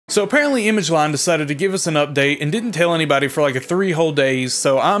So apparently ImageLine decided to give us an update and didn't tell anybody for like 3 whole days,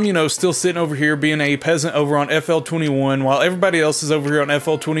 so I'm, still sitting over here being a peasant over on FL21 while everybody else is over here on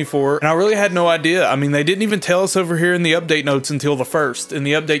FL24, and I really had no idea. I mean, they didn't even tell us over here in the update notes until the 1st, and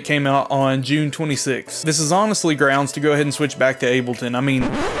the update came out on June 26th. This is honestly grounds to go ahead and switch back to Ableton. I mean,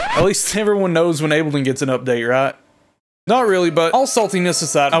 at least everyone knows when Ableton gets an update, right? Not really, but all saltiness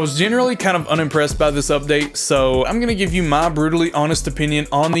aside, I was generally kind of unimpressed by this update, so I'm gonna give you my brutally honest opinion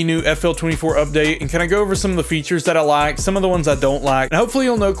on the new FL24 update and kind of go over some of the features that I like, some of the ones I don't like, and hopefully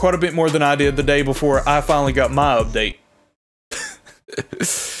you'll know quite a bit more than I did the day before I finally got my update.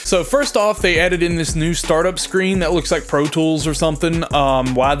 So first off, they added in this new startup screen that looks like Pro Tools or something.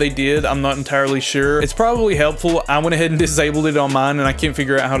 Why they did, I'm not entirely sure. It's probably helpful. I went ahead and disabled it on mine and I can't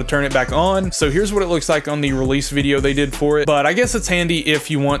figure out how to turn it back on. So here's what it looks like on the release video they did for it. But I guess it's handy if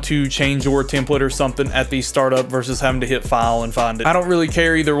you want to change your template or something at the startup versus having to hit file and find it. I don't really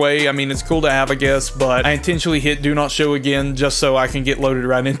care either way. I mean, it's cool to have, I guess, but I intentionally hit do not show again just so I can get loaded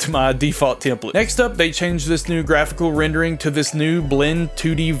right into my default template. Next up, they changed this new graphical rendering to this new blend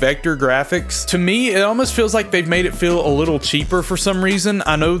 2D vector graphics. To me, it almost feels like they've made it feel a little cheaper for some reason.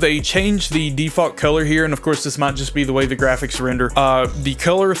 I know they changed the default color here, and of course this might just be the way the graphics render. The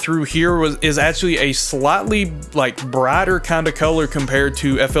color through here is actually a slightly like brighter kind of color compared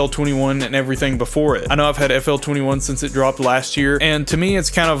to FL21 and everything before it. I know I've had FL21 since it dropped last year, and to me it's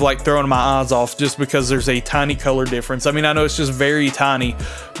kind of like throwing my eyes off just because there's a tiny color difference. I mean, I know it's just very tiny,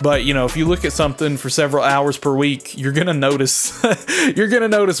 but if you look at something for several hours per week, you're gonna notice you're gonna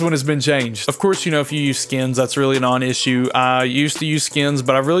notice when it's been changed. Of course, if you use skins, that's really a non-issue. I used to use skins,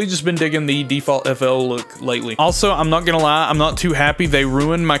 but I've really just been digging the default FL look lately. Also, I'm not gonna lie, I'm not too happy they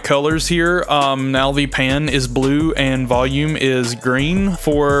ruined my colors here. Now the pan is blue and volume is green.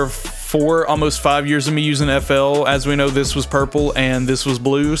 For almost 5 years of me using FL, as we know, this was purple and this was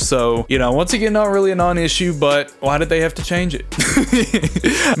blue, so once again, not really a non-issue, but why did they have to change it?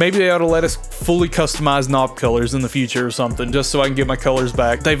 Maybe they ought to let us fully customize knob colors in the future or something, just so I can get my colors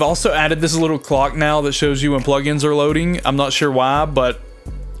back. They've also added this little clock now that shows you when plugins are loading. I'm not sure why, but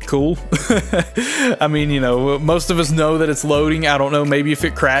cool. I mean, most of us know that it's loading. I don't know, maybe if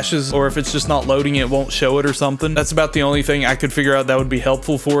it crashes or if it's just not loading, it won't show it or something. That's about the only thing I could figure out that would be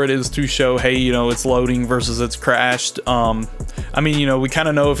helpful for it, is to show, hey, it's loading versus it's crashed. I mean, we kind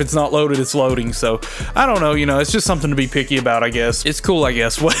of know if it's not loaded, it's loading. So I don't know, it's just something to be picky about, I guess. It's cool, I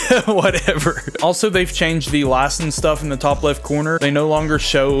guess. Whatever. Also, they've changed the license stuff in the top left corner. They no longer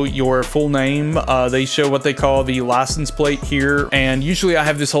show your full name. They show what they call the license plate here. And usually I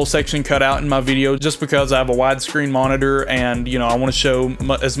have this whole section cut out in my video just because I have a widescreen monitor and I want to show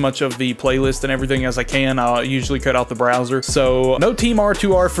as much of the playlist and everything as I can. I'll usually cut out the browser. So no Team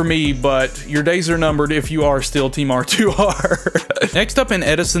R2R for me, but your days are numbered if you are still Team R2R. Next up in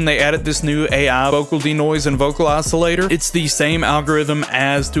Edison, they added this new AI vocal denoise and vocal isolator. It's the same algorithm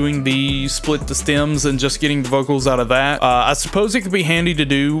as doing the split the stems and just getting the vocals out of that. I suppose it could be handy to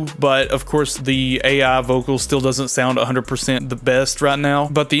do, but of course the AI vocal still doesn't sound 100% the best right now.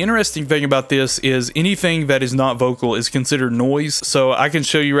 But the interesting thing about this is anything that is not vocal is considered noise. So I can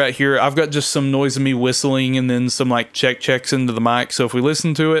show you right here. I've got just some noise of me whistling and then some like checks into the mic. So if we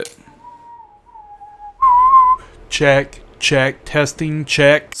listen to it, check, testing,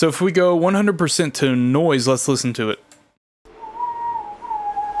 check. So if we go 100% to noise, let's listen to it.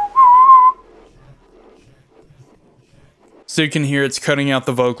 So you can hear it's cutting out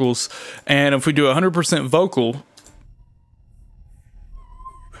the vocals. And if we do 100% vocal,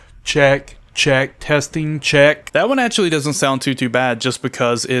 check, testing, check. That one actually doesn't sound too bad just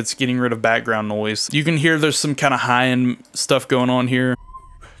because it's getting rid of background noise. You can hear there's some kind of high-end stuff going on here.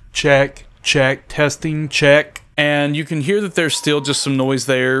 Check, testing, check. And you can hear that there's still just some noise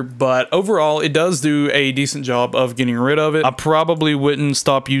there, but overall it does do a decent job of getting rid of it. I probably wouldn't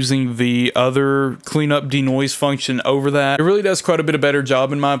stop using the other cleanup denoise function over that. It really does quite a bit of better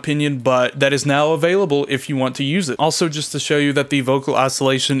job in my opinion, but that is now available if you want to use it. Also, just to show you that the vocal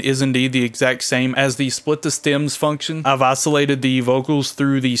isolation is indeed the exact same as the split the stems function. I've isolated the vocals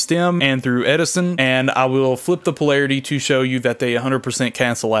through the stem and through Edison, and I will flip the polarity to show you that they 100%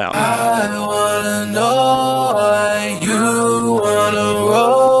 cancel out. I wanna know why you wanna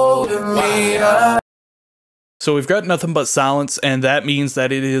roll with me. So we've got nothing but silence, and that means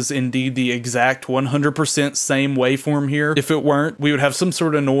that it is indeed the exact 100% same waveform here. If it weren't, we would have some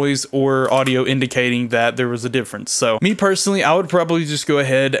sort of noise or audio indicating that there was a difference. So me personally, I would probably just go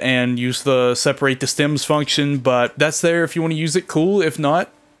ahead and use the separate the stems function, but that's there if you want to use it, cool. If not,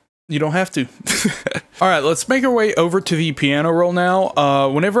 you don't have to. All right, let's make our way over to the piano roll now.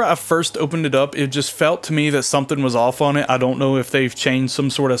 Whenever I first opened it up, it just felt to me that something was off on it. I don't know if they've changed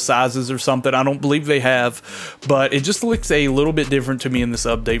some sort of sizes or something. I don't believe they have, but it just looks a little bit different to me in this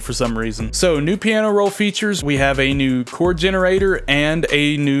update for some reason. So new piano roll features, we have a new chord generator and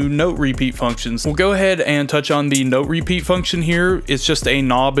a new note repeat functions. We'll go ahead and touch on the note repeat function here. It's just a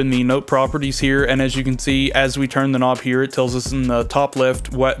knob in the note properties here, and as you can see, as we turn the knob here, it tells us in the top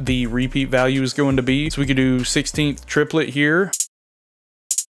left what the repeat value is going to be. So we could do 16th triplet here,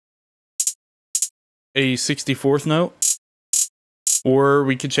 a 64th note, or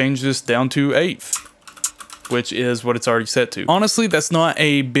we could change this down to 8th, which is what it's already set to. Honestly, that's not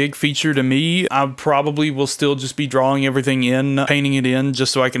a big feature to me. I probably will still just be drawing everything in, painting it in,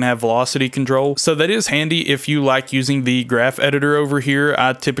 just so I can have velocity control. So that is handy if you like using the graph editor over here.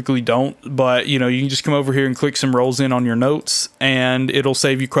 I typically don't, but you know, you can just come over here and click some rolls in on your notes, and it'll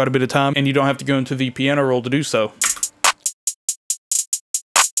save you quite a bit of time, and you don't have to go into the piano roll to do so.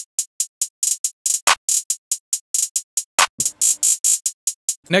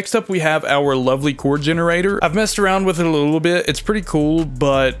 Next up, we have our lovely chord generator. I've messed around with it a little bit. It's pretty cool,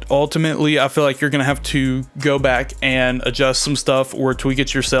 but ultimately I feel like you're gonna have to go back and adjust some stuff or tweak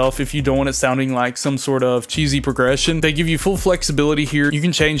it yourself if you don't want it sounding like some sort of cheesy progression. They give you full flexibility here. You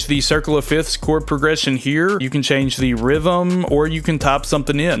can change the circle of fifths chord progression here. You can change the rhythm, or you can type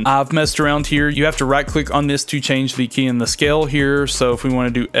something in. I've messed around here. You have to right click on this to change the key and the scale here. So if we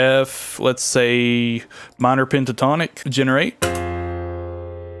want to do F, let's say minor pentatonic, generate.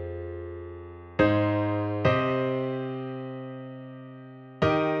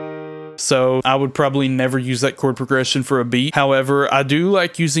 So I would probably never use that chord progression for a beat. However, I do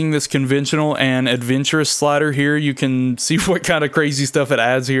like using this conventional and adventurous slider here. You can see what kind of crazy stuff it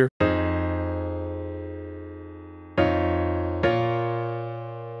adds here.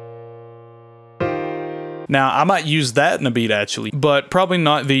 Now, I might use that in a beat actually, but probably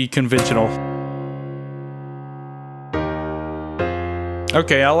not the conventional.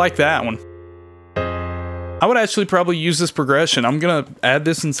 Okay, I like that one. I would actually probably use this progression. I'm gonna add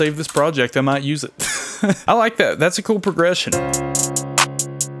this and save this project. I might use it. I like that. That's a cool progression.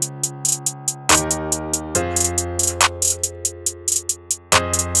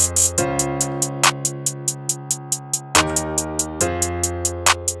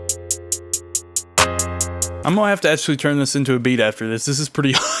 I'm gonna have to actually turn this into a beat after this. This is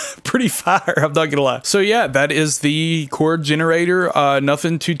pretty pretty fire, I'm not gonna lie. So yeah, that is the chord generator.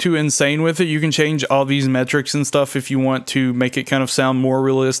 Nothing too insane with it. You can change all these metrics and stuff if you want to make it kind of sound more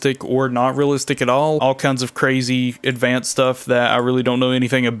realistic or not realistic at all. All kinds of crazy advanced stuff that I really don't know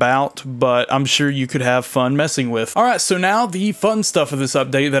anything about, but I'm sure you could have fun messing with. All right, so now the fun stuff of this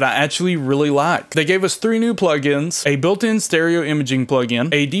update that I actually really like. They gave us 3 new plugins, a built-in stereo imaging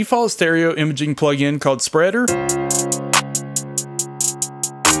plugin, a default stereo imaging plugin called Spreader.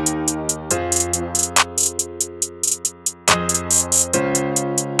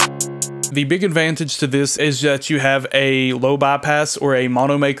 The big advantage to this is that you have a low bypass, or a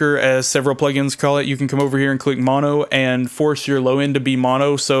mono maker as several plugins call it. You can come over here and click mono and force your low end to be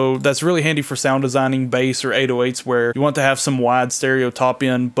mono, so that's really handy for sound designing bass or 808s where you want to have some wide stereo top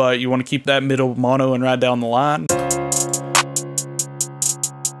end, but you want to keep that middle mono and right down the line.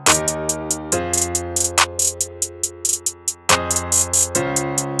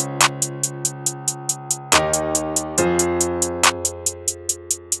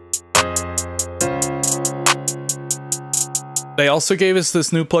 They also gave us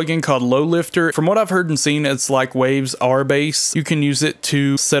this new plugin called Low Lifter. From what I've heard and seen, it's like Waves R bass. You can use it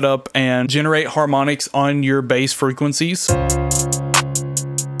to set up and generate harmonics on your bass frequencies.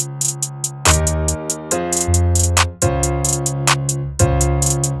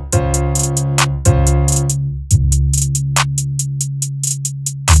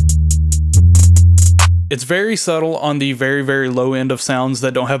 It's very subtle on the very low end of sounds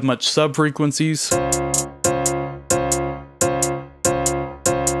that don't have much sub frequencies.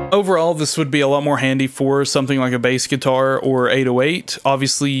 Overall, this would be a lot more handy for something like a bass guitar or 808.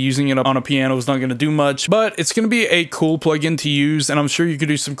 Obviously, using it on a piano is not going to do much, but it's going to be a cool plugin to use, and I'm sure you could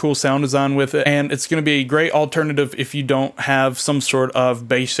do some cool sound design with it, and it's going to be a great alternative if you don't have some sort of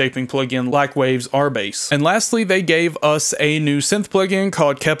bass shaping plugin like Waves R Bass. And lastly, they gave us a new synth plugin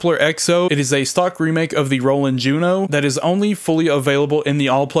called Kepler XO. It is a stock remake of the Roland Juno that is only fully available in the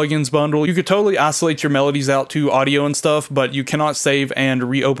All Plugins bundle. You could totally isolate your melodies out to audio and stuff, but you cannot save and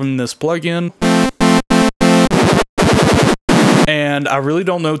reopen this plugin. And I really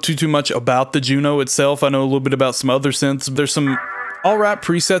don't know too much about the Juno itself. I know a little bit about some other synths. There's some alright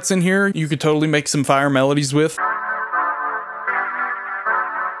presets in here you could totally make some fire melodies with.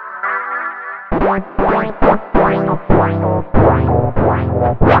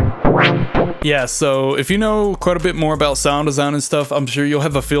 Yeah, so if you know quite a bit more about sound design and stuff, I'm sure you'll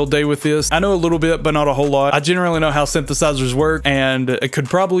have a field day with this. I know a little bit, but not a whole lot. I generally know how synthesizers work, and I could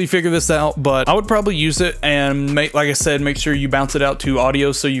probably figure this out, but I would probably use it and like I said, make sure you bounce it out to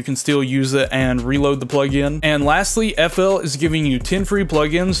audio so you can still use it and reload the plugin. And lastly, FL is giving you 10 free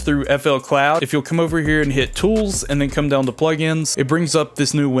plugins through FL Cloud. If you'll come over here and hit Tools and then come down to Plugins, it brings up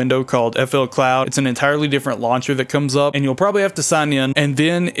this new window called FL Cloud. It's an entirely different launcher that comes up, and you'll probably have to sign in, and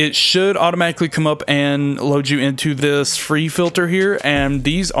then it should automatically come up and load you into this free filter here. And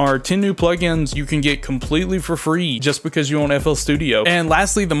these are 10 new plugins you can get completely for free just because you own FL Studio. And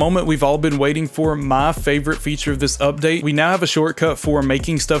lastly, the moment we've all been waiting for, my favorite feature of this update, we now have a shortcut for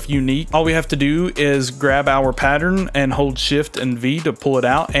making stuff unique. All we have to do is grab our pattern and hold Shift and V to pull it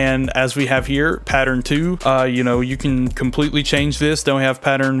out, and as we have here, pattern 2, you know, you can completely change this. Don't have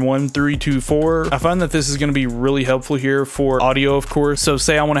pattern 1, 3, 2, 4. I find that this is going to be really helpful here for audio, of course. So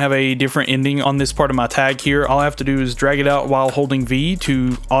say I want to have a different ending on this part of my tag here, all I have to do is drag it out while holding V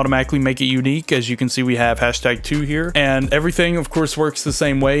to automatically make it unique. As you can see, we have hashtag 2 here, and everything of course works the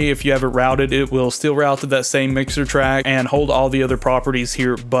same way. If you have it routed, it will still route to that same mixer track and hold all the other properties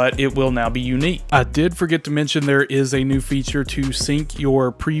here, but it will now be unique. I did forget to mention there is a new feature to sync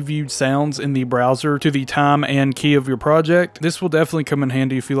your previewed sounds in the browser to the time and key of your project. This will definitely come in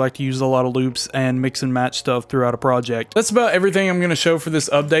handy if you like to use a lot of loops and mix and match stuff throughout a project. That's about everything I'm going to show for this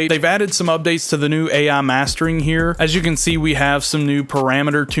update. They've added some updates to the new AI mastering here. As you can see, we have some new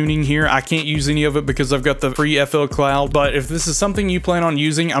parameter tuning here. I can't use any of it because I've got the free FL Cloud, but if this is something you plan on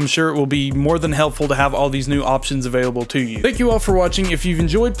using, I'm sure it will be more than helpful to have all these new options available to you. Thank you all for watching. If you've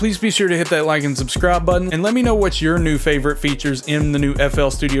enjoyed, please be sure to hit that like and subscribe button, and let me know what's your new favorite features in the new FL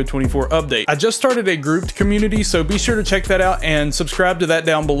Studio 24 update. I just started a grouped community, so be sure to check that out and subscribe to that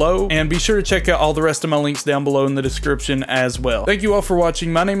down below, and be sure to check out all the rest of my links down below in the description as well. Thank you all for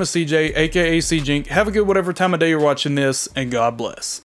watching. My name is CJ, aka CJink. Have a good whatever time of day you're watching this, and God bless.